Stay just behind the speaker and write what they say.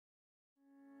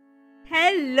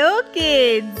Hello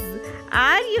kids!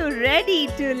 Are you ready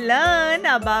to learn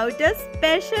about a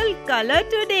special color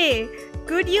today?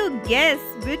 Could you guess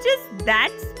which is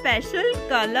that special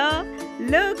color?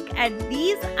 Look at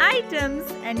these items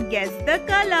and guess the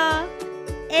color.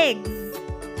 Eggs,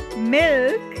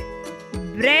 milk,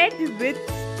 bread with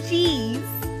cheese,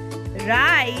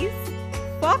 rice,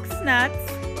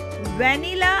 foxnuts,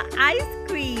 vanilla ice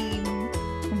cream.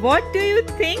 What do you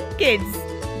think, kids?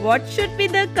 What should be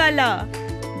the color?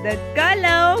 The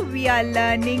color we are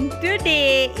learning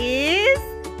today is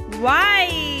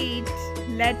white.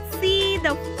 Let's see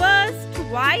the first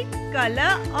white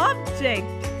color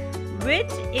object,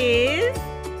 which is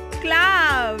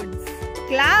clouds.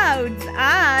 Clouds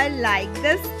are like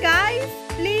the sky's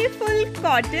playful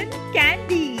cotton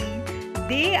candy.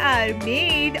 They are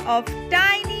made of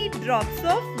tiny drops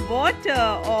of water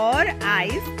or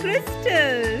ice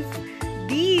crystals.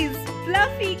 These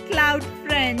fluffy cloud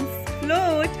friends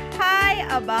float high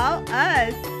above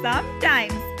us,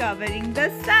 sometimes covering the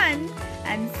sun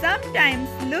and sometimes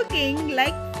looking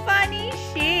like funny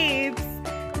shapes.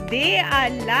 They are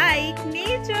like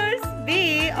nature's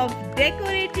way of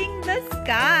decorating the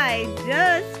sky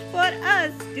just for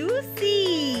us to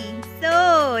see.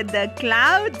 So the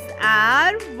clouds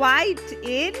are white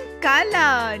in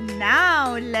color.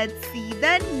 Now let's see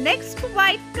the next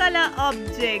white color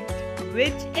object,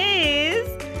 which is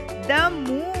the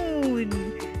moon.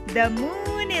 The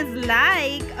moon is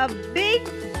like a big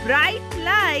bright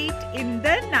light in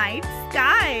the night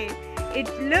sky. It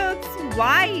looks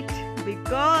white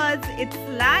because it's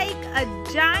like a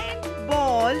giant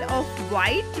ball of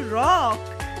white rock.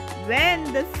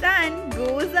 When the sun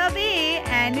goes away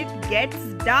and it gets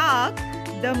dark,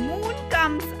 the moon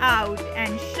comes out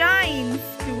and shines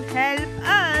to help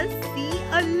us see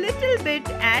a little bit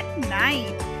at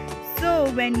night.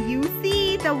 So when you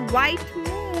see the white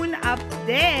moon up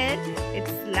there,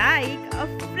 it's like a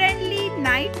friendly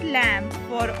night lamp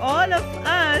for all of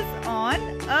us on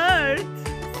earth.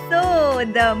 So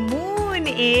the moon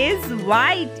is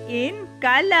white in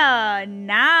color.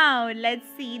 Now let's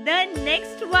see the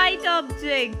next white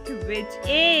object, which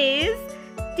is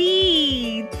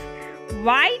teeth.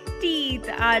 White teeth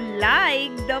are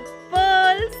like the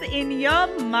pearls in your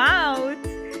mouth.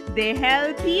 They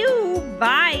help you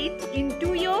bite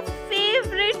into your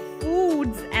favorite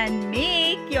foods and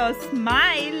make your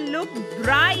smile look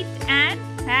bright and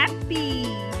happy.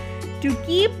 To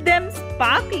keep them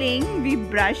sparkling, we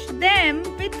brush them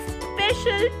with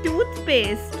special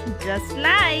toothpaste, just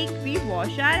like we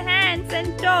wash our hands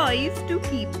and toys to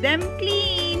keep them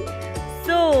clean.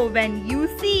 So when you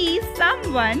see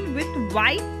someone with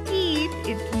white teeth,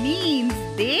 it means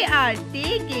they are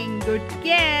taking good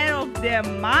care of their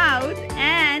mouth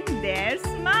and their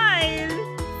smile.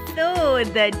 So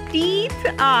the teeth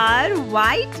are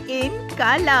white in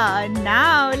color.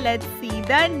 Now let's see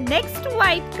the next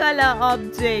white color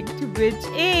object, which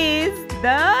is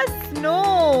the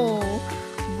snow.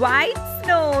 White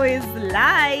snow is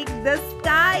like the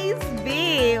sky's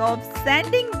way of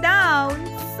sending down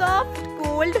soft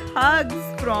cold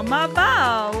hugs from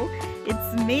above.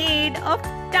 It's made of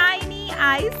tiny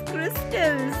ice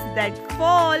crystals that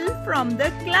fall from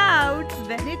the clouds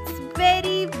when it's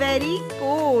very, very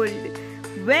cold.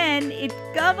 When it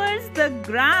covers the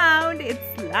ground,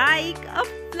 it's like a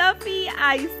fluffy,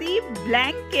 icy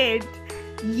blanket.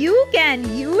 You can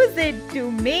use it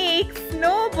to make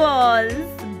snowballs,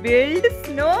 build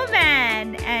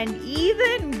snowman, and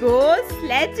even go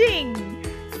sledging.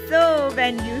 So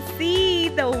when you see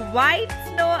the white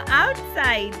snow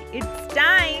outside, it's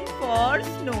time for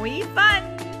snowy fun.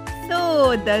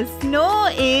 So the snow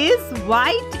is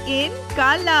white in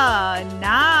color.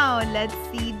 Now let's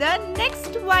see the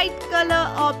next white color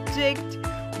object.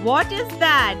 What is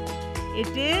that?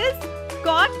 It is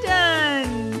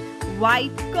cotton.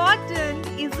 White cotton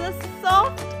is a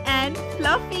soft and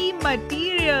fluffy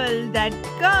material that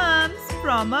comes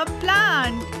from a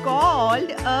plant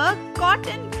called a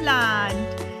cotton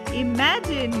plant.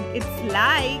 Imagine it's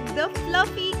like the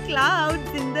fluffy clouds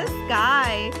in the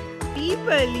sky.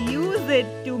 People use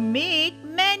it to make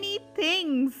many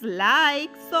things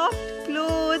like soft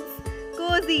clothes,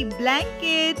 cozy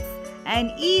blankets,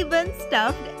 and even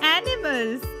stuffed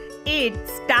animals. It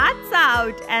starts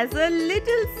out as a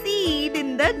little seed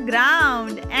in the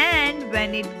ground, and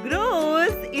when it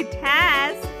grows, it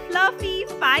has fluffy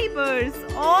fibers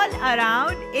all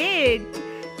around it.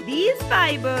 These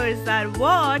fibers are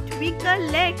what we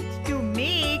collect to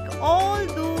make all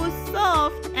those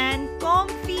soft and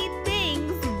comfy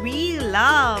things we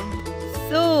love.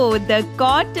 So the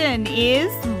cotton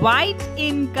is white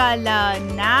in color.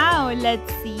 Now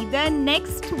let's see the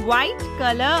next white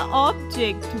color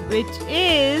object, which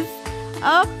is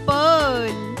a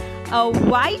pearl. A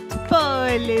white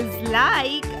pearl is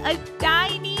like a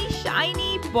tiny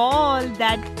shiny ball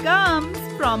that comes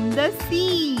from the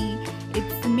sea.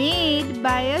 It's made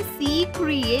by a sea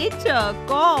creature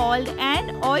called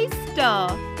an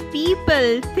oyster.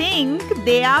 People think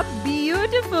they are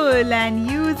beautiful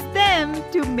and use them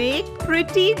to make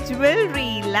pretty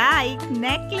jewelry like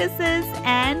necklaces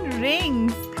and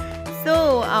rings.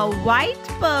 So a white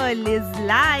pearl is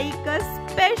like a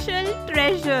special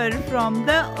treasure from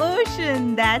the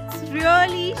ocean that's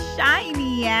really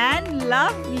shiny and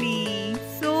lovely.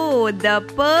 So the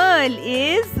pearl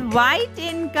is white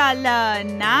in color.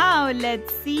 Now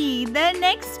let's see the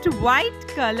next white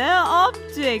color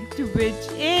object, which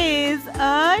is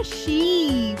a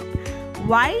sheep.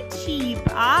 White sheep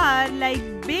are like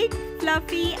big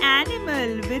fluffy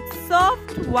animals with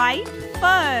soft white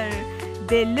fur.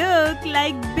 They look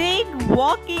like big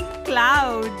walking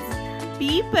clouds.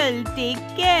 People take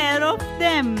care of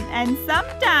them and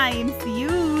sometimes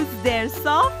use their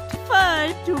soft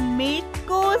fur to make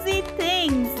cozy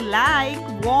things like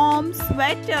warm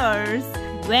sweaters.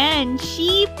 When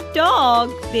sheep talk,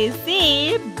 they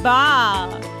say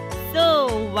ba.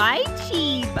 So white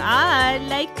sheep are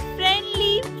like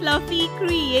friendly, fluffy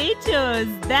creatures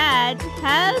that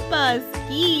help us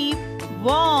keep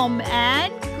warm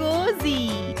and cozy.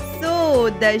 So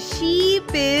the sheep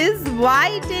is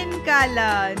white in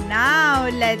color. Now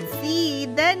let's see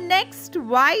the next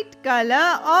white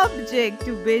color object,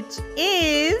 which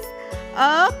is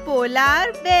a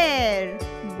polar bear.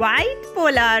 White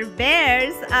polar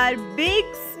bears are big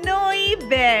snowy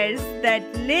bears that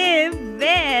live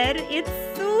where it's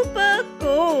super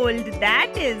cold,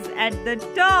 that is at the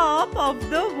top of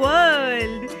the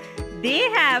world. They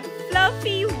have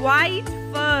fluffy white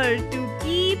fur to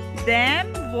keep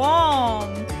them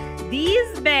warm.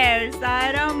 These bears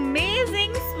are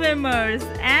amazing swimmers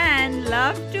and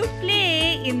love to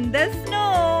play in the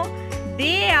snow.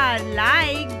 They are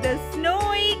like the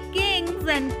snowy kings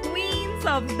and queens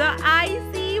of the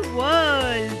icy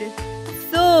world.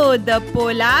 So the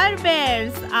polar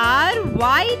bears are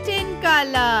white in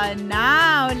color.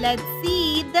 Now let's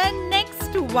see the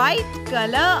next white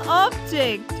color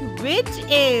object, which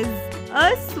is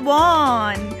a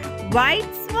swan.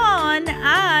 White swans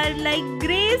are like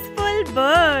graceful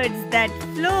birds that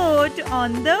float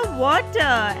on the water,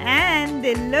 and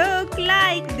they look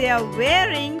like they are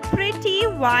wearing pretty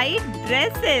white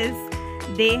dresses.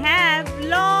 They have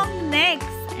long necks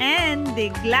and they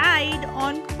glide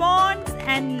on ponds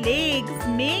and lakes,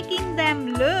 making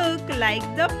them look like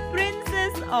the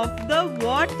princess of the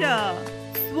water.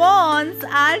 Swans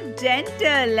are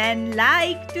gentle and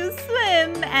like to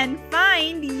swim and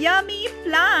find yummy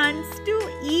plants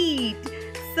to eat.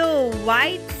 So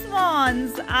white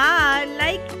swans are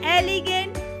like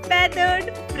elegant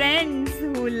feathered friends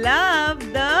who love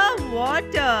the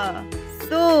water.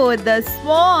 So the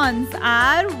swans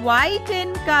are white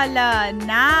in color.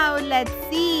 Now let's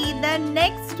see the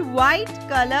next white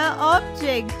color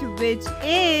object, which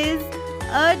is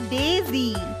a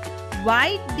daisy.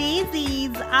 White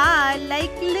daisies are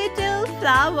like little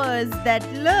flowers that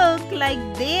look like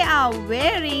they are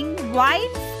wearing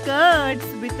white skirts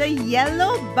with a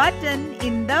yellow button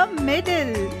in the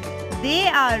middle. They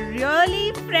are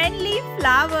really friendly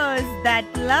flowers that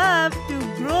love to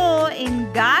grow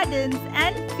in gardens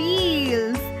and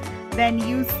fields. When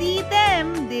you see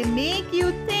them, they make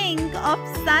you think of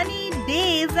sunny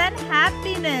days and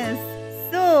happiness.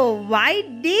 So,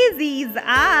 white daisies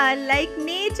are like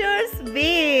nature's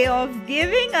way of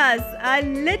giving us a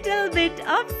little bit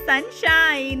of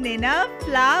sunshine in a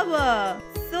flower.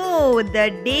 So,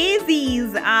 the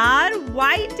daisies are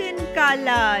white in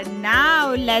color.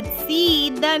 Now, let's see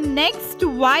the next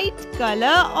white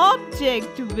color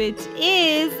object, which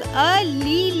is a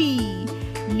lily.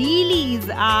 Lilies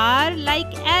are like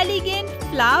elegant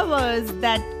flowers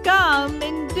that come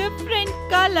in different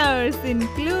colors,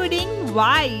 including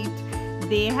white.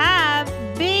 They have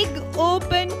big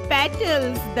open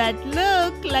petals that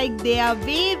look like they are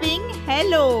waving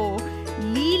hello.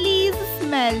 Lilies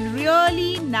smell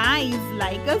really nice,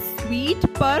 like a sweet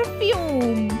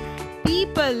perfume.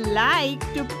 People like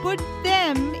to put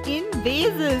them in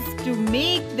vases to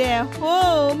make their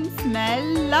home smell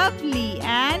lovely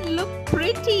and look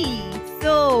pretty.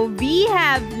 So we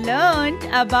have learned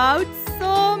about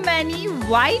so many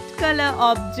white color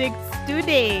objects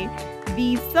today.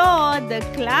 We saw the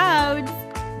clouds,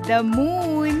 the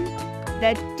moon,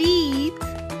 the teeth,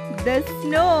 the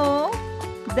snow,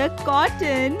 the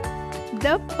cotton,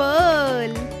 the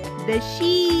pearl. the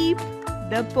sheep,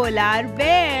 the polar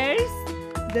bears,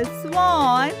 the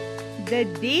swan, the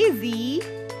daisy,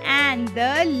 and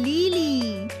the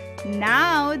lily.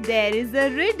 Now there is a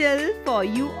riddle for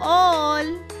you all.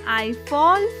 I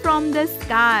fall from the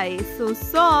sky so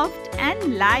soft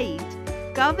and light,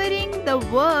 covering the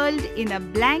world in a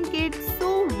blanket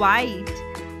so white.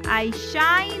 I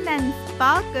shine and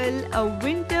sparkle, a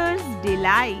winter's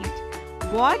delight.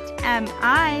 What am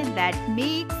I that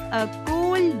makes a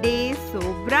cold day so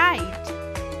bright?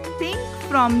 Think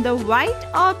from the white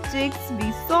objects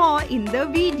we saw in the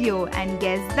video and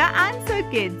guess the answer,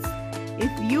 kids.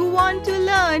 If you want to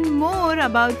learn more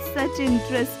about such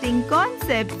interesting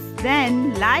concepts,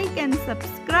 then like and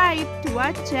subscribe to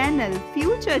our channel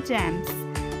Future Champs.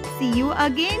 See you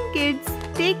again, kids.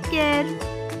 Take care.